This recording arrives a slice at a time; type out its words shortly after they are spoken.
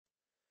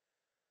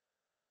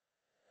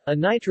A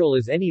nitrile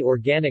is any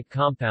organic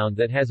compound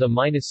that has a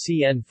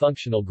 -CN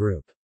functional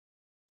group.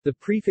 The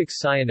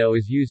prefix cyano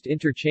is used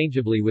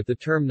interchangeably with the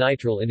term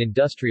nitrile in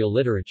industrial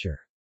literature.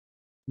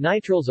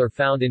 Nitriles are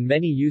found in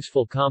many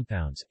useful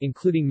compounds,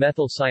 including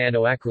methyl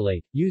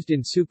cyanoacrylate, used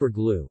in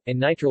superglue, and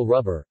nitrile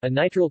rubber, a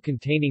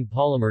nitrile-containing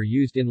polymer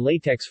used in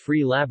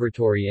latex-free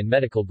laboratory and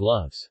medical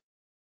gloves.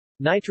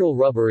 Nitrile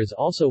rubber is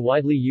also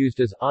widely used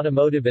as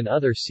automotive and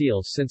other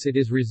seals since it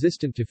is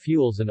resistant to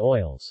fuels and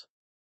oils.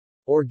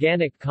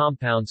 Organic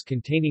compounds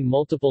containing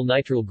multiple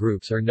nitrile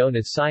groups are known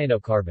as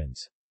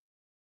cyanocarbons.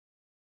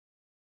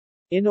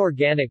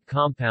 Inorganic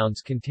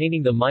compounds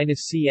containing the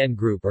 -CN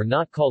group are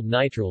not called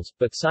nitriles,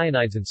 but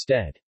cyanides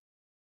instead.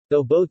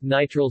 Though both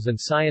nitriles and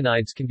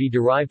cyanides can be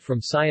derived from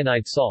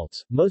cyanide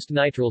salts, most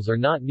nitriles are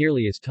not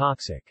nearly as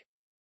toxic.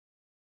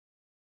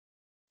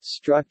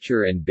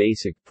 Structure and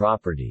basic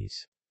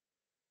properties.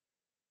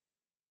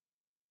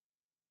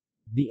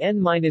 The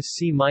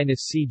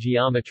N-C-C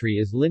geometry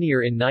is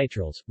linear in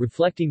nitriles,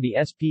 reflecting the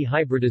sp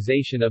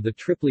hybridization of the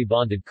triply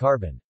bonded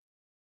carbon.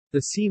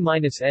 The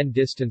C-N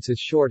distance is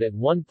short at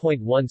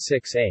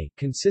 1.16 A,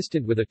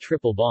 consistent with a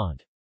triple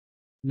bond.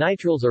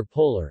 Nitriles are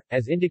polar,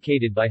 as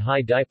indicated by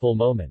high dipole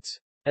moments.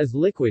 As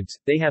liquids,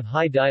 they have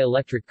high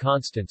dielectric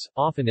constants,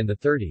 often in the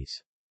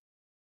 30s.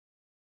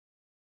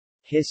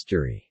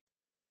 History.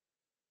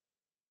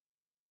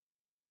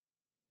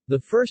 The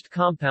first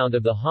compound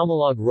of the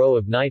homolog row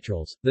of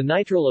nitriles, the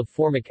nitrile of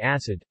formic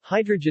acid,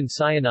 hydrogen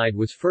cyanide,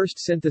 was first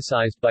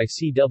synthesized by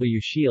C. W.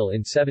 Scheele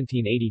in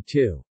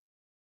 1782.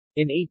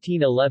 In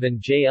 1811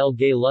 J. L.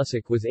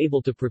 Gay-Lussac was able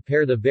to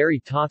prepare the very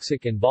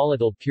toxic and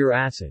volatile pure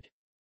acid.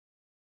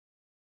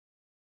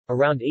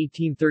 Around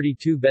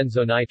 1832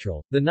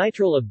 benzonitrile, the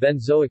nitrile of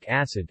benzoic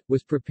acid,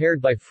 was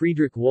prepared by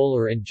Friedrich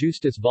Wöhler and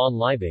Justus von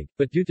Liebig,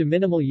 but due to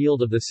minimal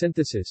yield of the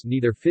synthesis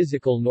neither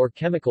physical nor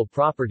chemical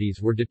properties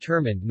were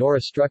determined nor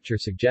a structure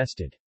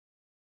suggested.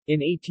 In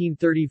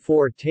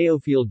 1834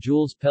 Théophile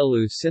Jules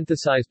Pellouz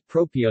synthesized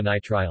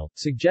propionitrile,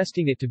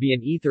 suggesting it to be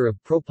an ether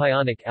of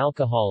propionic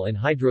alcohol and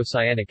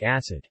hydrocyanic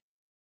acid.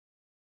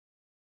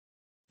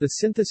 The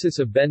synthesis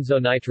of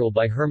benzonitrile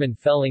by Hermann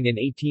Felling in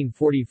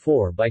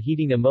 1844 by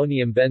heating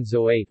ammonium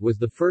benzoate was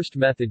the first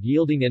method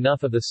yielding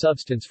enough of the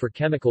substance for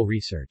chemical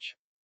research.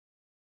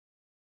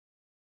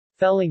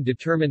 Felling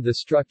determined the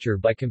structure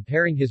by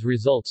comparing his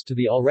results to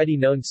the already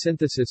known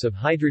synthesis of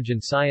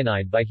hydrogen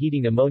cyanide by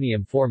heating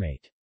ammonium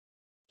formate.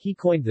 He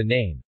coined the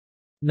name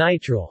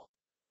nitrile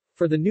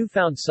for the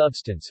newfound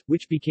substance,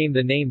 which became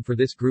the name for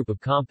this group of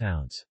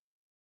compounds.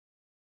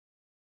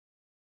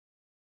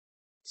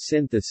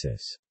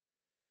 Synthesis.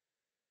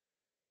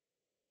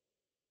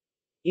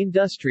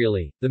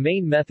 Industrially, the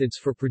main methods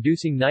for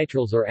producing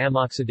nitriles are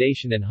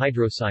amoxidation and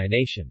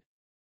hydrocyanation.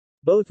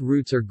 Both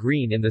routes are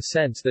green in the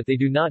sense that they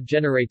do not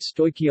generate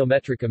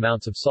stoichiometric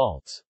amounts of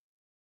salts.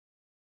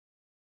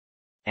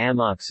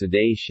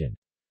 Amoxidation.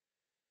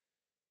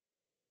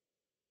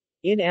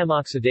 In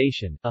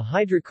amoxidation, a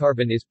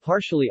hydrocarbon is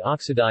partially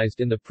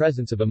oxidized in the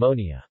presence of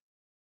ammonia.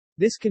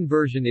 This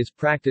conversion is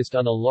practiced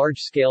on a large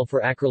scale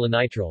for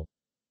acrylonitrile.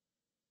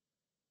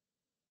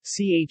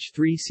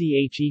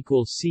 CH3CH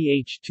equals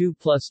CH2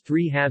 plus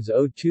 3 halves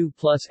O2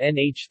 plus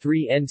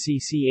NH3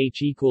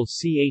 NCCH equals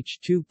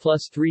CH2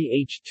 plus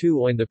 3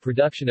 H2O. In the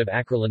production of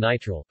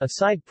acrylonitrile, a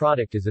side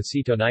product is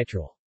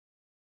acetonitrile.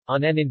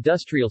 On an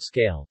industrial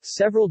scale,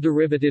 several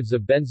derivatives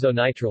of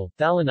benzonitrile,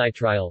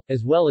 phthalonitrile,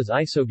 as well as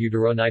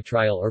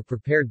isobutyronitrile are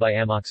prepared by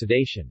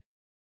amoxidation.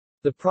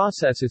 The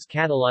process is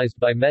catalyzed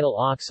by metal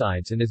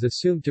oxides and is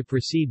assumed to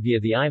proceed via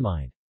the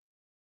imine.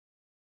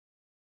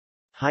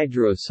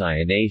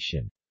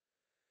 Hydrocyanation.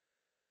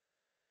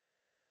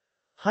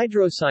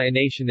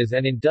 Hydrocyanation is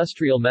an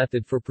industrial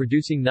method for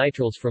producing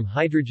nitriles from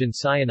hydrogen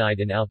cyanide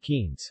and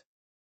alkenes.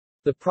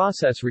 The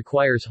process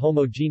requires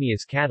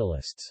homogeneous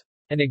catalysts.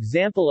 An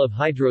example of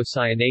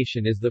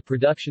hydrocyanation is the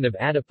production of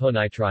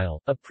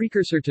adiponitrile, a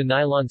precursor to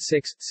nylon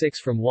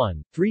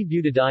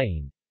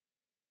 6,6-from-1,3-butadiene.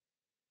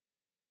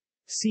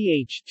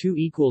 CH2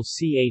 equals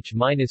CH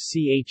minus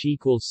CH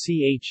equals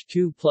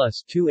CH2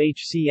 plus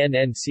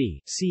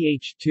 2HCNNC,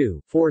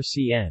 CH2,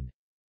 4CN.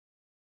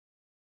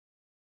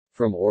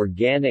 From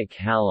organic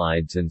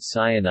halides and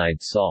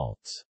cyanide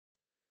salts.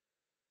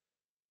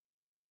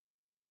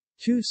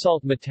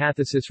 Two-salt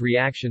metathesis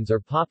reactions are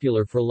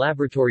popular for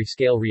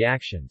laboratory-scale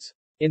reactions.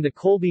 In the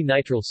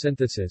Kolbe-nitrile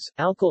synthesis,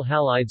 alkyl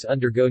halides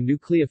undergo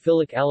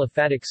nucleophilic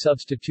aliphatic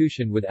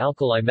substitution with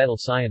alkali metal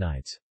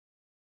cyanides.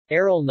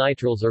 Aryl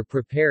nitriles are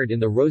prepared in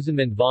the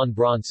Rosenmund von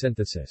Braun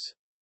synthesis.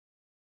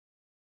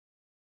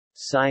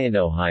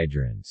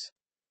 Cyanohydrins.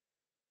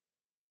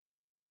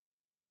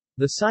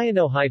 The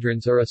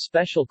cyanohydrins are a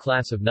special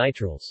class of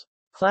nitriles.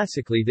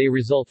 Classically they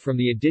result from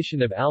the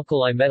addition of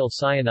alkali metal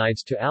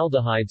cyanides to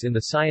aldehydes in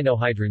the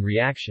cyanohydrin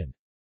reaction.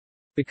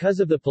 Because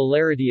of the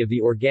polarity of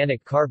the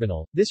organic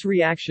carbonyl, this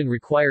reaction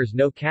requires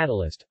no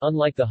catalyst,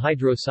 unlike the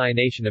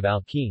hydrocyanation of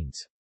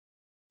alkenes.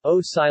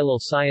 O-silyl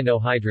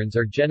cyanohydrins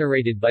are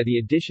generated by the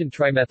addition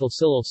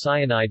trimethylsilyl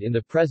cyanide in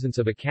the presence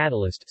of a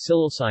catalyst,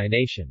 silyl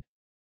cyanation.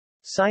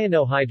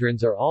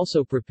 Cyanohydrins are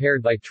also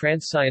prepared by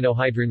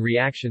transcyanohydrin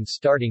reactions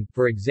starting,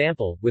 for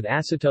example, with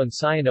acetone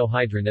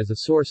cyanohydrin as a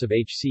source of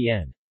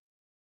HCN.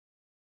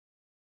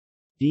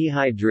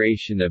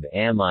 Dehydration of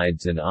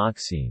amides and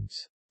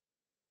oximes.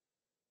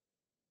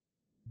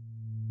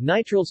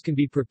 Nitriles can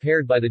be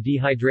prepared by the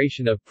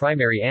dehydration of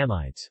primary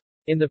amides.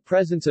 In the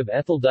presence of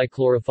ethyl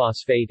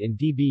dichlorophosphate and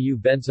dBu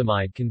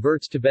benzamide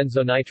converts to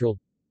benzonitrile.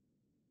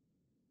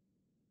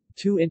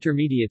 Two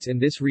intermediates in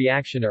this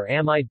reaction are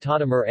amide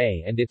tautomer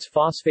A and its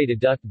phosphate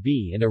adduct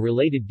B. In a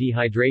related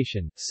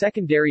dehydration,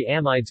 secondary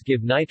amides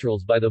give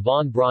nitriles by the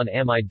von Braun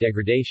amide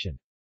degradation.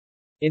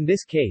 In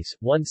this case,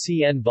 one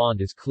CN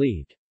bond is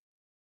cleaved.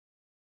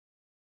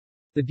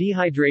 The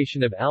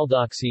dehydration of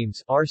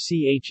aldoximes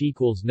RCH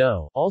equals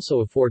NO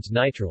also affords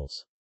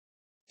nitriles.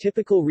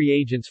 Typical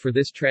reagents for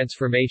this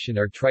transformation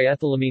are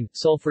triethylamine,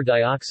 sulfur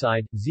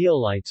dioxide,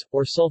 zeolites,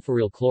 or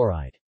sulfuryl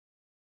chloride.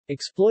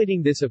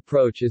 Exploiting this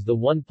approach is the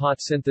one-pot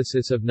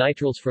synthesis of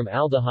nitriles from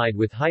aldehyde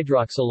with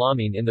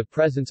hydroxylamine in the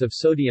presence of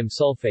sodium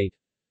sulfate.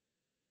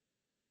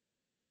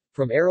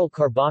 From aryl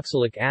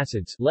carboxylic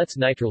acids, let's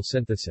nitrile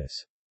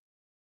synthesis.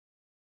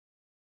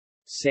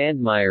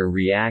 Sandmeyer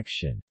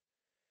reaction.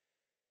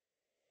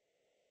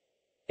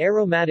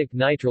 Aromatic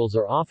nitriles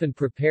are often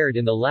prepared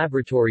in the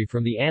laboratory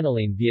from the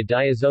aniline via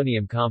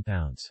diazonium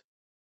compounds.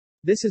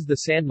 This is the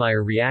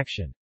Sandmeyer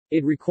reaction.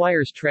 It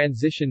requires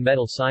transition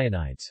metal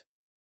cyanides.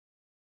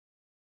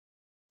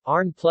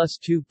 Arn plus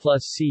 2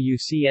 plus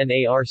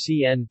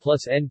CuCnArCN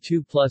plus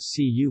N2 plus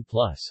Cu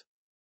plus.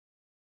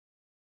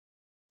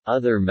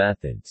 Other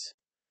methods.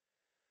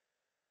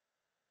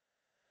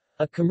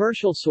 A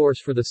commercial source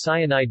for the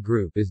cyanide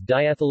group is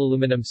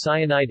diethylaluminum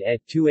cyanide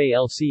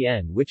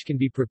Et2AlCN, which can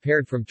be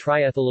prepared from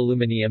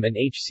triethylaluminium and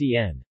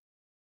HCN.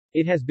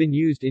 It has been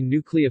used in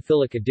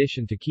nucleophilic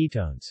addition to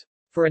ketones.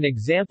 For an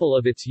example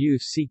of its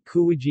use, see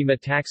Kuwajima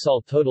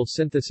Taxol total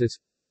synthesis.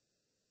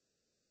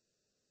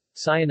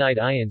 Cyanide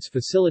ions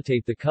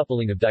facilitate the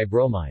coupling of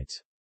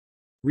dibromides.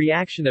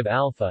 Reaction of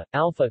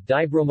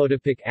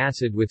alpha-dibromotopic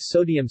acid with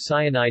sodium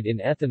cyanide in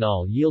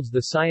ethanol yields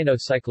the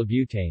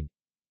cyanocyclobutane.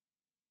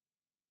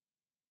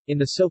 In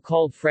the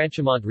so-called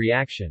Franchimont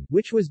reaction,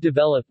 which was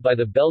developed by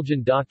the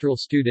Belgian doctoral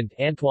student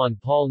Antoine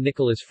Paul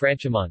Nicolas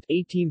Franchimont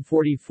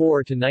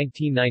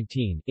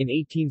 (1844–1919), in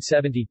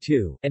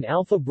 1872, an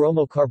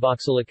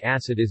alpha-bromocarboxylic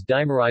acid is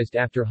dimerized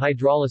after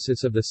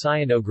hydrolysis of the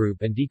cyano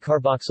group, and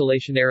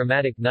decarboxylation.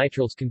 Aromatic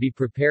nitriles can be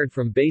prepared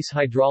from base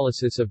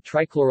hydrolysis of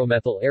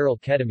trichloromethyl aryl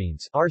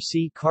ketamines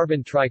 (RC)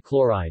 carbon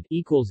trichloride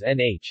equals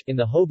NH in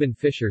the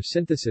Hoban-Fischer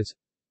synthesis.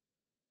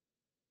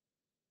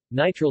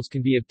 Nitriles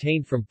can be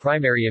obtained from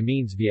primary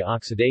amines via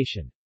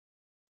oxidation.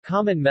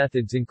 Common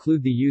methods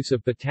include the use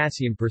of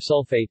potassium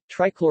persulfate,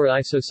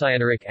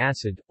 trichloroisocyanuric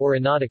acid, or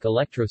anodic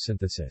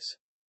electrosynthesis.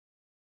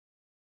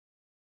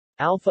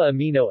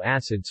 Alpha-amino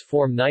acids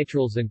form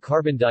nitriles and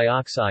carbon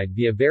dioxide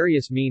via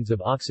various means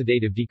of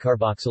oxidative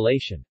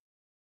decarboxylation.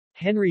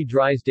 Henry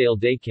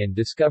Drysdale-Dakin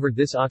discovered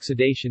this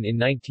oxidation in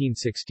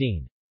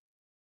 1916.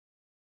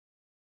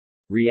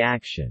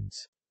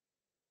 Reactions.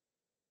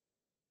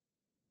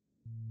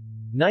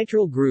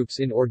 Nitrile groups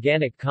in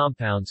organic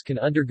compounds can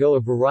undergo a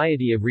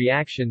variety of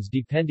reactions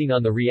depending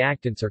on the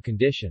reactants or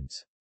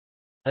conditions.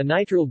 A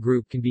nitrile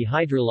group can be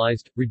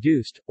hydrolyzed,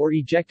 reduced, or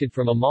ejected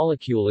from a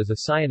molecule as a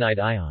cyanide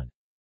ion.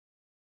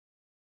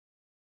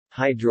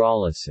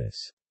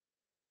 Hydrolysis.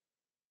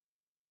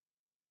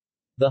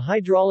 The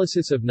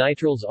hydrolysis of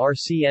nitriles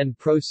RCN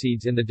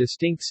proceeds in the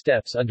distinct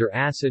steps under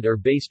acid or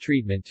base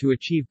treatment to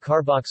achieve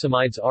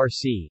carboxymides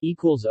RC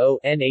equals O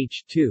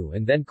NH2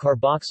 and then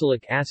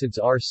carboxylic acids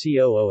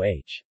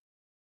RCOOH.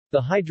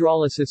 The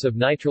hydrolysis of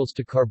nitriles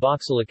to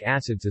carboxylic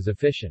acids is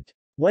efficient.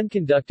 When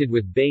conducted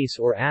with base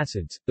or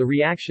acids, the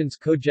reactions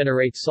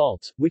cogenerate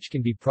salts, which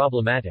can be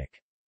problematic.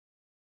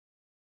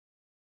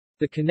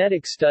 The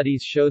kinetic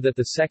studies show that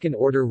the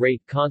second-order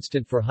rate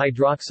constant for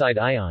hydroxide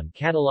ion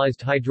catalyzed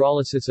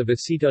hydrolysis of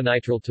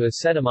acetonitrile to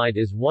acetamide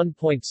is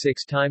 1.6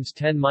 times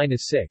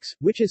 10⁻⁶,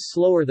 which is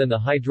slower than the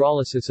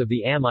hydrolysis of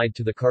the amide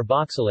to the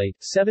carboxylate,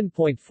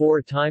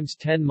 7.4 times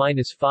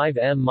 10⁻⁵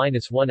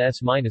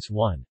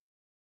 m-1s-1.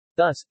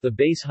 Thus, the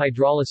base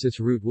hydrolysis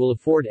route will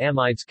afford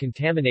amides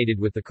contaminated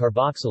with the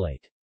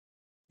carboxylate.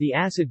 The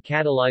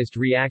acid-catalyzed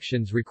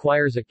reactions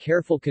requires a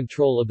careful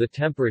control of the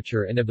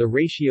temperature and of the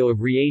ratio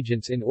of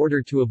reagents in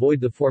order to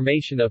avoid the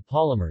formation of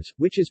polymers,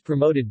 which is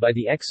promoted by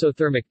the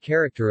exothermic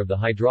character of the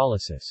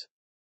hydrolysis.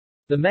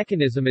 The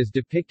mechanism is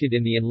depicted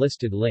in the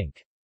enlisted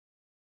link.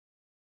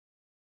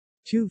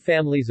 Two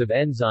families of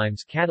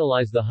enzymes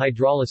catalyze the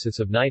hydrolysis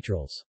of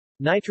nitriles.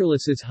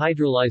 Nitrilyses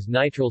hydrolyze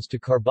nitriles to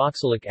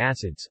carboxylic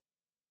acids.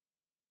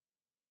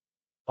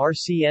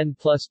 RCN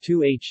plus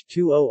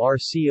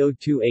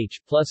 2H2O-RCO2H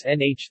plus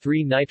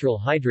NH3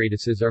 nitrile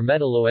hydratases are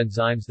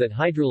metalloenzymes that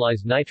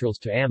hydrolyze nitriles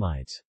to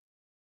amides.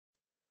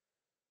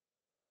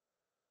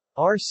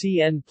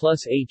 RCN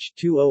plus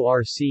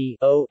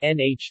H2O-RC-O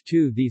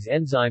NH2. These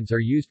enzymes are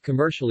used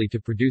commercially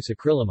to produce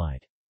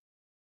acrylamide.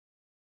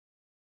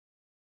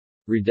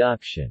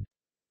 Reduction.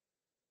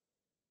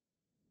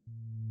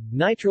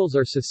 Nitriles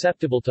are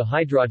susceptible to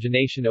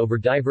hydrogenation over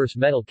diverse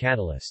metal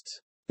catalysts.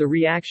 The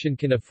reaction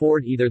can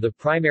afford either the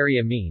primary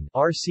amine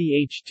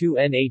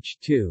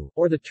RCH2NH2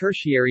 or the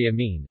tertiary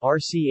amine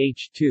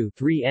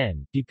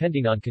RCH2,3N,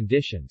 depending on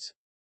conditions.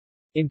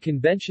 In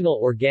conventional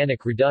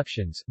organic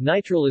reductions,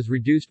 nitrile is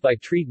reduced by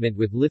treatment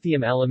with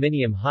lithium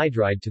aluminium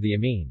hydride to the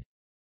amine.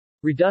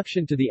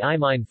 Reduction to the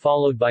imine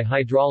followed by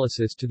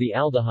hydrolysis to the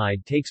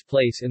aldehyde takes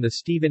place in the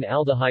Stevin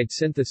aldehyde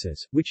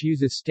synthesis, which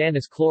uses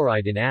stannous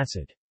chloride in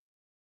acid.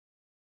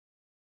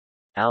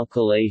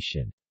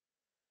 Alkylation.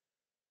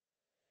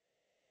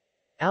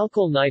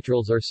 Alkyl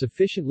nitriles are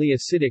sufficiently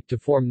acidic to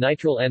form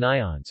nitrile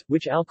anions,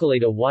 which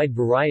alkylate a wide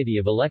variety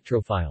of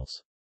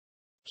electrophiles.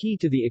 Key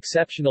to the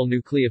exceptional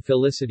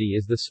nucleophilicity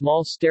is the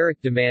small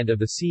steric demand of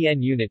the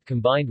CN unit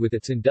combined with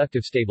its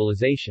inductive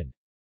stabilization.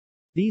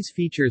 These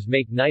features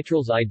make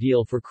nitriles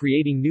ideal for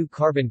creating new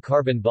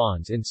carbon-carbon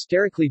bonds in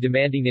sterically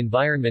demanding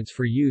environments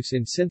for use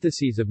in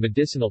syntheses of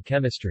medicinal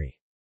chemistry.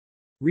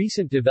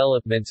 Recent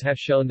developments have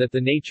shown that the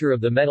nature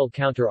of the metal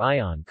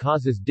counter-ion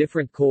causes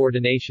different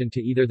coordination to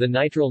either the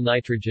nitrile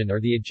nitrogen or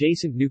the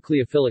adjacent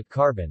nucleophilic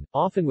carbon,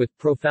 often with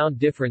profound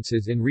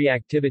differences in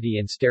reactivity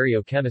and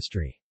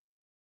stereochemistry.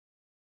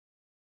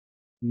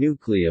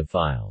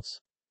 Nucleophiles.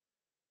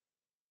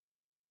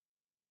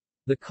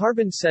 The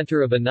carbon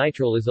center of a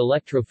nitrile is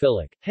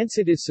electrophilic, hence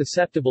it is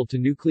susceptible to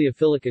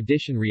nucleophilic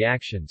addition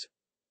reactions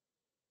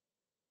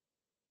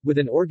with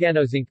an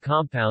organozinc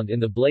compound in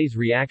the Blaise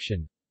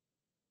reaction,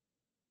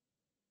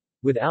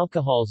 with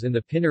alcohols in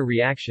the Pinner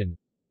reaction,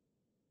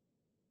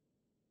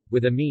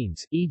 with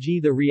amines, e.g.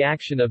 the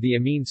reaction of the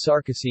amine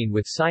sarcosine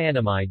with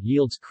cyanamide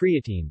yields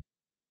creatine.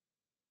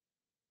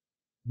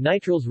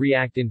 Nitriles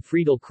react in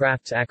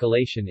Friedel-Crafts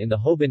acylation in the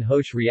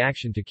Hoban-Hoesch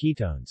reaction to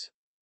ketones.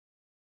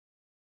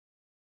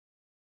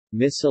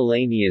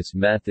 Miscellaneous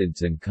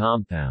methods and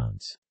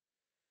compounds.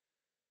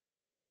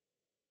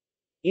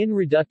 In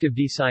reductive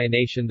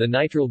decyanation, the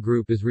nitrile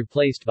group is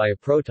replaced by a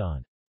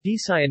proton.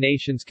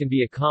 Decyanations can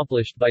be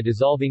accomplished by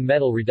dissolving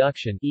metal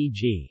reduction,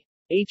 e.g.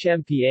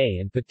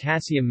 HMPA and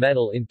potassium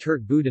metal in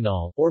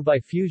tert-butanol, or by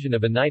fusion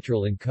of a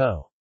nitrile in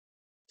Co.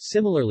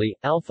 Similarly,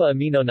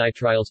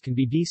 alpha-aminonitriles can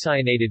be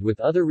decyanated with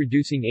other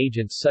reducing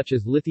agents such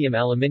as lithium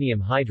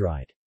aluminium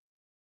hydride.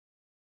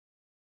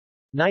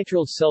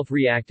 Nitriles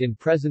self-react in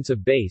presence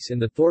of base in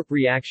the Thorpe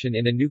reaction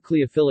in a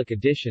nucleophilic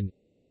addition.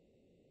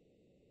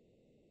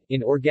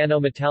 In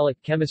organometallic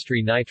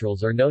chemistry,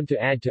 nitriles are known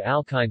to add to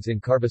alkynes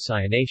in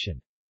carbocyanation.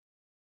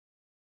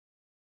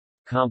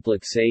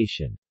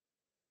 Complexation.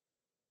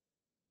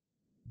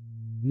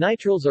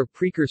 Nitriles are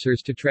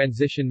precursors to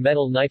transition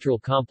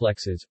metal-nitrile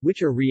complexes,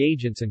 which are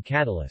reagents and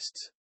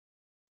catalysts.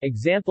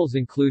 Examples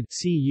include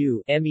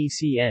Cu,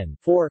 MECN,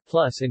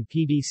 4+, and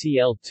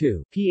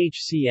PDCl2,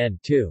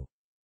 PHCN2.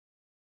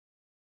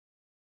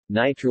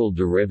 Nitrile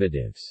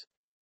derivatives.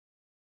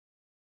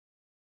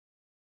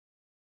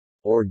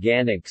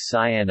 Organic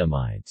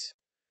cyanamides.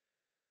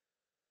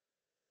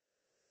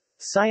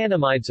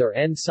 Cyanamides are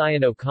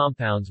N-cyano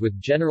compounds with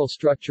general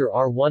structure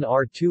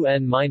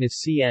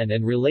R1-R2N-CN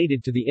and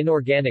related to the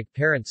inorganic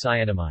parent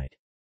cyanamide.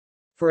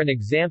 For an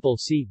example,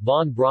 see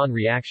von Braun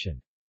reaction.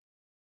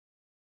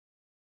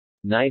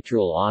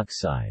 Nitrile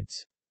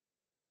oxides.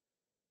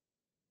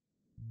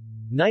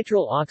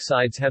 Nitrile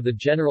oxides have the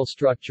general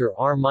structure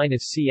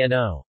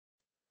R-CNO.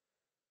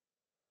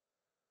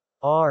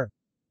 R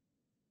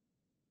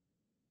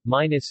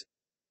minus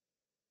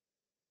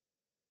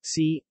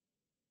C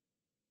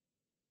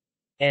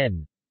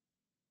N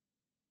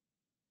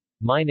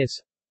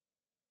minus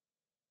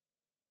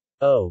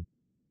O.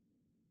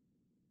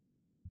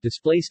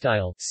 Display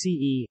style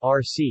CE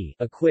RC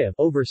equiv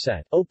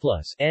overset O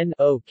plus N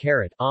O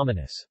caret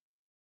ominous.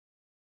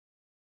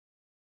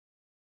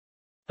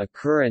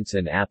 Occurrence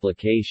and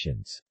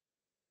applications.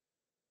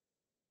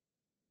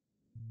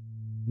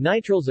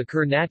 Nitriles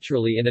occur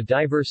naturally in a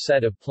diverse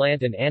set of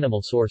plant and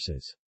animal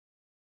sources.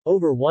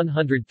 Over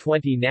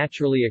 120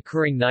 naturally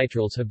occurring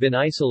nitriles have been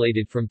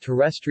isolated from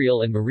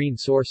terrestrial and marine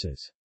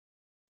sources.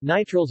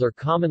 Nitriles are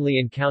commonly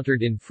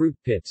encountered in fruit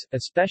pits,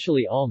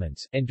 especially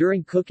almonds, and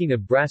during cooking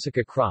of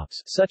brassica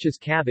crops, such as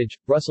cabbage,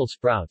 Brussels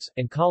sprouts,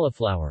 and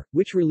cauliflower,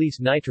 which release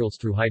nitriles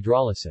through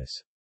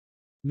hydrolysis.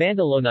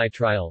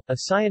 Mandalonitrile, a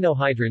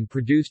cyanohydrin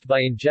produced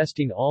by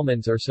ingesting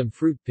almonds or some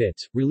fruit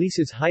pits,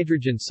 releases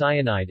hydrogen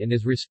cyanide and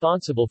is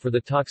responsible for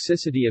the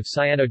toxicity of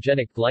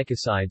cyanogenic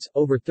glycosides.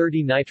 Over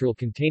 30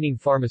 nitrile-containing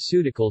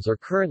pharmaceuticals are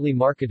currently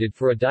marketed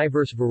for a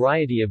diverse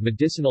variety of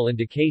medicinal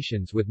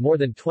indications with more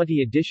than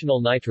 20 additional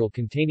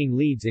nitrile-containing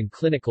leads in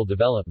clinical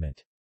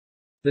development.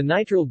 The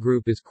nitrile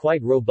group is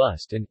quite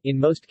robust and, in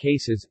most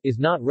cases, is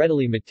not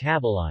readily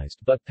metabolized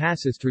but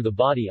passes through the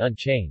body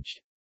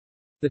unchanged.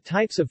 The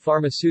types of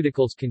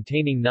pharmaceuticals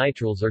containing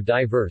nitriles are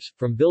diverse,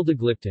 from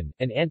vildagliptin,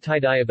 an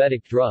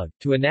antidiabetic drug,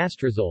 to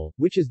anastrozole,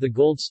 which is the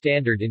gold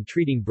standard in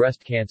treating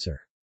breast cancer.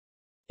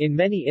 In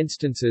many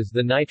instances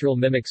the nitrile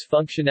mimics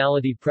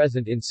functionality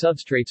present in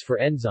substrates for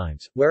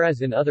enzymes, whereas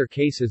in other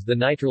cases the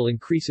nitrile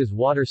increases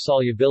water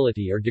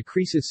solubility or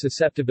decreases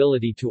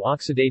susceptibility to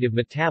oxidative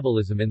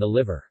metabolism in the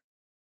liver.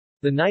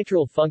 The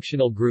nitrile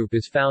functional group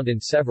is found in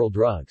several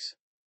drugs.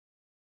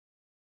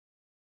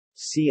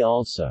 See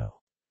also: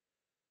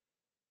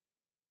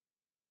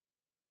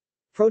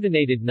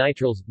 protonated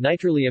nitriles,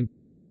 nitrilium,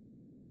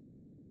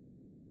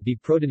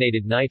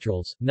 deprotonated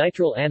nitriles,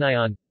 nitrile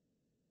anion,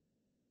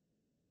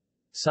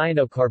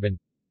 cyanocarbon,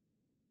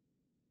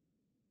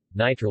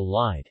 nitrile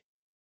lide.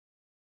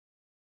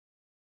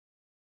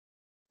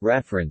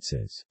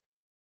 References.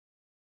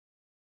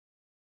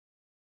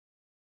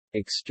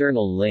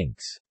 External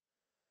links.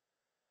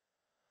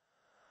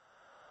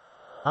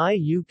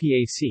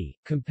 IUPAC,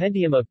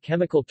 Compendium of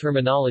Chemical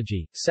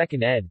Terminology,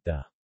 2nd ed.,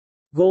 The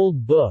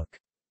Gold Book,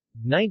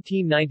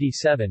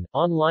 1997,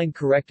 online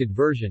corrected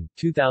version,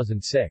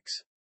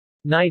 2006.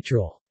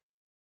 Nitrile.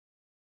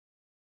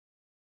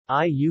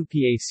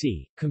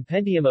 IUPAC,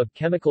 Compendium of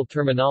Chemical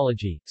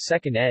Terminology,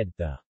 2nd ed.,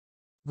 The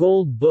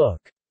Gold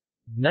Book,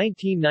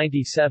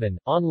 1997,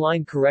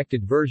 online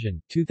corrected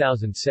version,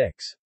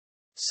 2006.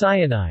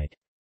 Cyanide.